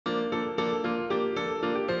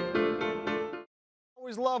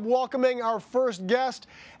Always love welcoming our first guest,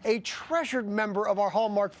 a treasured member of our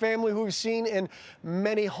Hallmark family who we've seen in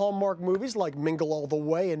many Hallmark movies like Mingle All the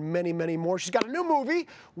Way and many, many more. She's got a new movie,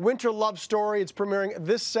 Winter Love Story. It's premiering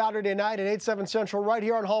this Saturday night at 8/7 Central right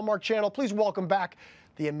here on Hallmark Channel. Please welcome back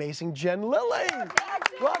the amazing Jen Lilley.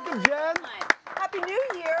 Welcome, Jen. Happy New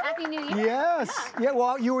Year. Happy New Year. Yes. Yeah,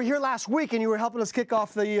 well, you were here last week and you were helping us kick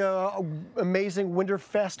off the amazing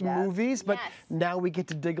Winterfest movies, but now we get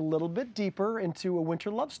to dig a little bit deeper into a Winter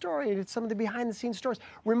Love Story. It's some of the behind-the-scenes stories.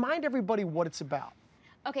 Remind everybody what it's about.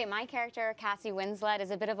 Okay, my character, Cassie Winslet,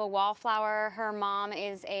 is a bit of a wallflower. Her mom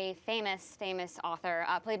is a famous author,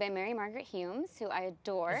 played by Mary Margaret Humes, who I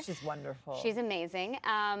adore. She's wonderful. She's amazing.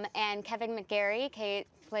 And Kevin McGarry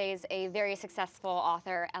plays a very successful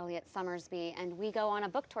author, Elliot Summersby, and we go on a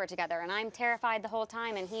book tour together, and I'm terrified the whole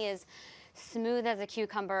time, and he is smooth as a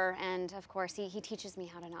cucumber, and of course he teaches me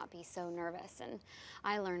how to not be so nervous, and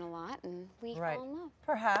I learn a lot, and we fall in love.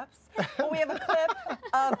 Perhaps. Well, we have a clip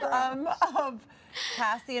of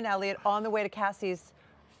Cassie and Elliot on the way to Cassie's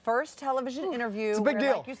first television interview. It's a big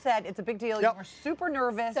deal. Like you said, it's a big deal. Yep. You were super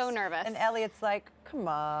nervous. So nervous. And Elliot's like, come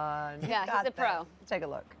on. Yeah, he's a pro. Take a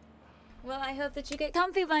look. Well, I hope that you get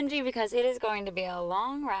comfy, Bungie, because it is going to be a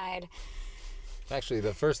long ride. Actually,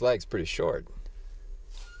 the first leg's pretty short.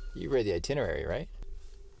 You read the itinerary, right?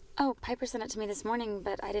 Oh, Piper sent it to me this morning,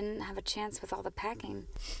 but I didn't have a chance with all the packing.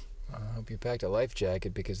 I hope you packed a life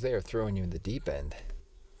jacket because they are throwing you in the deep end.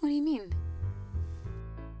 What do you mean?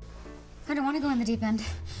 I don't want to go in the deep end.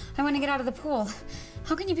 I want to get out of the pool.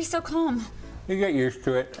 How can you be so calm? You get used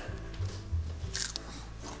to it.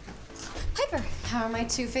 Piper, how are my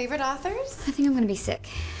two favorite authors? I think I'm going to be sick.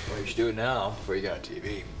 Well, you should do it now before you get on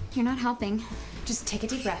TV. You're not helping. Just take a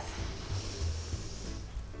deep breath.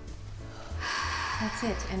 That's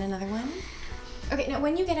it. And another one. Okay, now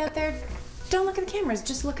when you get out there, don't look at the cameras.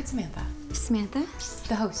 Just look at Samantha. Samantha?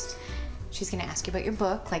 The host. She's gonna ask you about your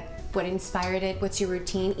book, like what inspired it, what's your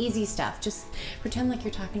routine, easy stuff. Just pretend like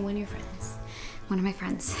you're talking to one of your friends. One of my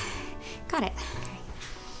friends. Got it.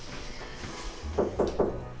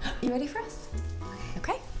 Okay. You ready for us?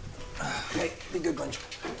 Okay. Okay, be good, Bunch.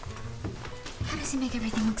 How does he make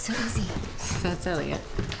everything look so easy? That's Elliot.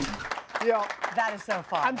 Yeah. That is so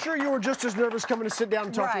fun. I'm sure you were just as nervous coming to sit down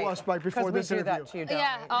and talk to us right before this interview. That to you,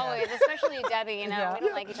 Yeah, always, especially Debbie, you know, we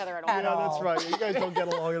don't like each other at all. Yeah, that's right. You guys don't get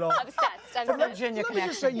along at all. Obsessed. Virginia Let me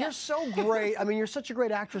just say, you're so great. I mean, you're such a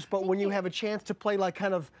great actress, but when you have a chance to play like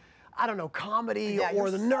kind of, I don't know, comedy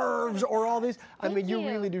or the nerves or all these, I mean, you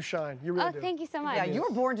really do shine. You really do. Thank you so much. Yeah, you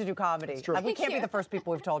were born to do comedy. true. We can't be the first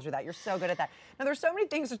people who've told you that. You're so good at that. Now, there's so many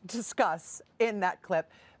things to discuss in that clip,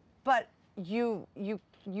 but you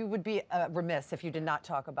would be remiss if you did not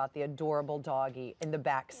talk about the adorable doggie in the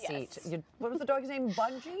back seat. Yes. What was the dog's name?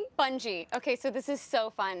 Bungie? Bungie. Okay, so this is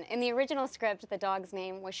so fun. In the original script, the dog's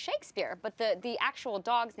name was Shakespeare, but the actual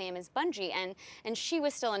dog's name is Bungie, and she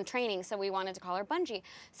was still in training, so we wanted to call her Bungie.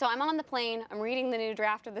 So I'm on the plane, I'm reading the new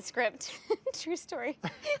draft of the script, true story,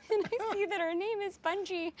 and I see that her name is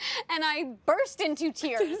Bungie, and I burst into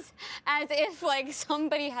tears as if like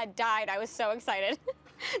somebody had died. I was so excited.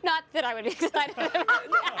 Not that I would be excited about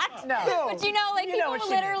that. No. But you know, like people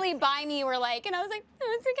literally by me were like, and I was like,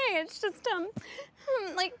 oh, it's okay. It's just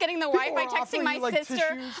like getting the Wi-Fi, texting my sister.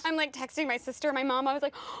 Tissues. I'm like texting my sister, my mom. I was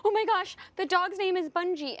like, oh my gosh, the dog's name is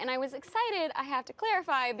Bungie, and I was excited. I have to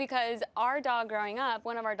clarify because our dog growing up,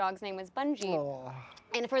 one of our dogs' name was Bungie. Aww.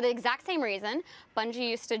 And for the exact same reason, Bungie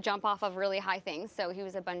used to jump off of really high things, so he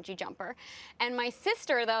was a bungee jumper. And my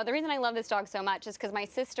sister, though, the reason I love this dog so much is because my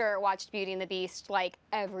sister watched Beauty and the Beast like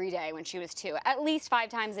every day when she was 2, at least 5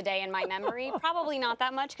 times a day in my memory. Probably not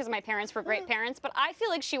that much because my parents were great parents, but I feel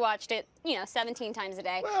like she watched it, you know, 17 times a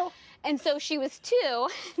day. Well. And so she was 2,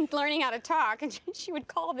 learning how to talk, and she would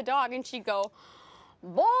call the dog, and she'd go,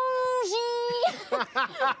 Bongie! Come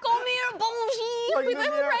here, Bongie! Like with a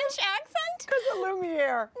French accent. Because of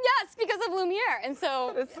Lumiere. Yes, because of Lumiere. And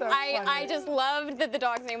so, I just loved that the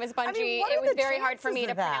dog's name was Bungie. I mean, it was very hard for me to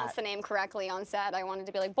that? pronounce the name correctly on set. I wanted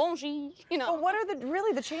to be like, Bongie, you know. But what are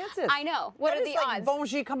really the chances? I know. What are the odds?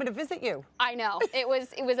 Bongie coming to visit you. I know. It was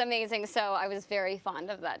amazing. So I was very fond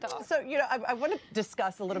of that dog. So, you know, I want to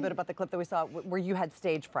discuss a little bit about the clip that we saw where you had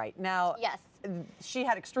stage fright. Now, yes. She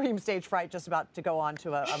had extreme stage fright just about to go on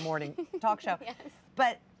to a morning talk show. Yes.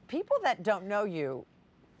 But people that don't know you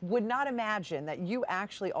would not imagine that you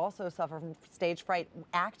actually also suffer from stage fright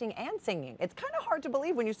acting and singing. It's kind of hard to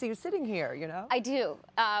believe when you see you sitting here, you know? I do.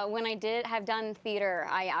 When I have done theater,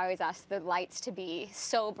 I always ask the lights to be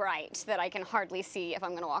so bright that I can hardly see if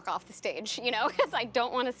I'm going to walk off the stage, you know, because I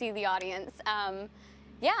don't want to see the audience.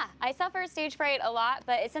 Yeah, I suffer stage fright a lot,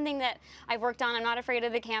 but it's something that I've worked on. I'm not afraid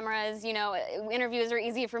of the cameras. You know, interviews are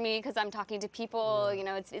easy for me because I'm talking to people. You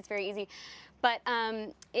know, it's very easy. But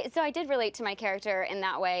so I did relate to my character in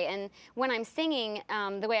that way. And when I'm singing,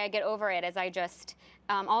 the way I get over it is I just,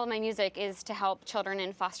 all of my music is to help children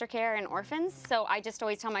in foster care and orphans. So I just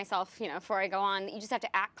always tell myself, you know, before I go on, you just have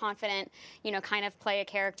to act confident, you know, kind of play a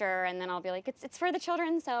character, and then I'll be like, it's for the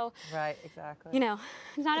children, so. Right, exactly. You know,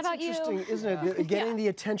 it's not about you. It's interesting, isn't it? Getting the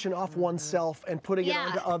attention off oneself and putting it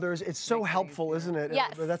onto others, it's so helpful, isn't it?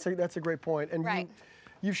 Yes. That's a great point. And Right.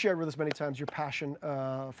 You've shared with us many times your passion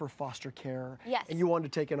for foster care. Yes. And you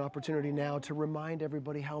wanted to take an opportunity now to remind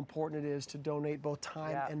everybody how important it is to donate both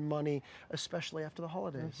time and money, especially after the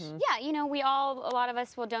holidays. Yeah, you know, a lot of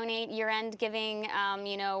us will donate year-end giving.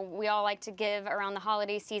 You know, we all like to give around the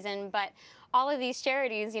holiday season, but all of these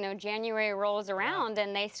charities, you know, January rolls around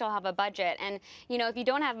and they still have a budget. And, you know, if you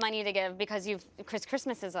don't have money to give because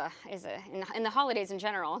Christmas is in the holidays in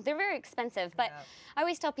general, they're very expensive. But I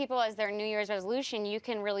always tell people as their New Year's resolution, you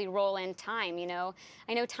can really roll in time, you know.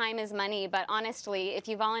 I know time is money, but honestly, if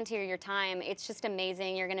you volunteer your time, it's just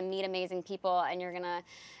amazing. You're going to meet amazing people and you're going to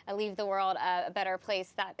leave the world a better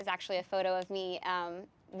place. That is actually a photo of me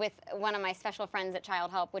with one of my special friends at Child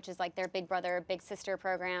Help, which is like their big brother, big sister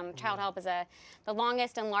program. Child Help is the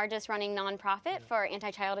longest and largest running nonprofit for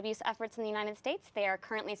anti-child abuse efforts in the United States. They are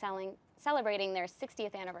currently celebrating their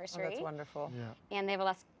 60th anniversary. Oh, that's wonderful. And they've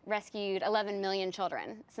rescued 11 million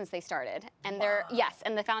children since they started. And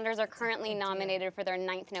and the founders are currently nominated for their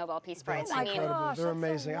 9th Nobel Peace Prize. That's incredible. They're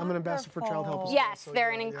amazing. I'm an ambassador for Child Help as well. Yes,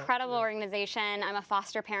 they're an incredible organization. I'm a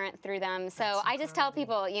foster parent through them. So I just tell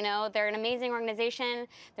people, you know, they're an amazing organization.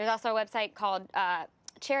 There's also a website called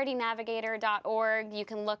charitynavigator.org. You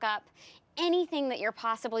can look up anything that you're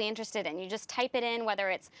possibly interested in. You just type it in, whether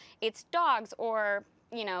it's dogs or,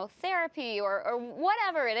 you know, therapy or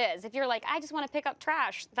whatever it is. If you're like, I just want to pick up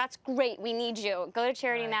trash, that's great. We need you. Go to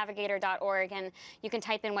charitynavigator.org and you can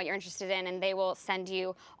type in what you're interested in, and they will send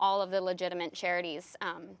you all of the legitimate charities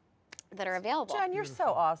that are available. Jen, you're so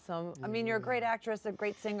awesome. I mean, you're a great actress, a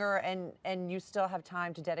great singer, and you still have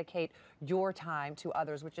time to dedicate your time to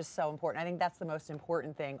others, which is so important. I think that's the most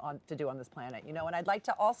important thing to do on this planet, you know. And I'd like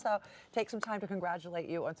to also take some time to congratulate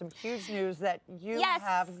you on some huge news that you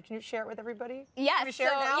have. Can you share it with everybody? Yes. Can we share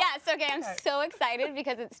it now? Yes. Okay. I'm so excited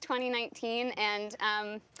because it's 2019,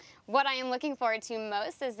 and what I am looking forward to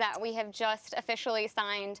most is that we have just officially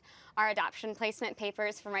signed our adoption placement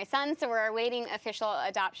papers for my son. So we're awaiting official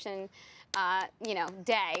adoption, you know,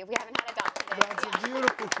 day. We haven't had adoption day. That's a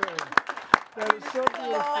beautiful thing. That is so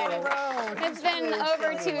beautiful. It's been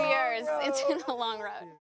over 2 years. It's been a long road.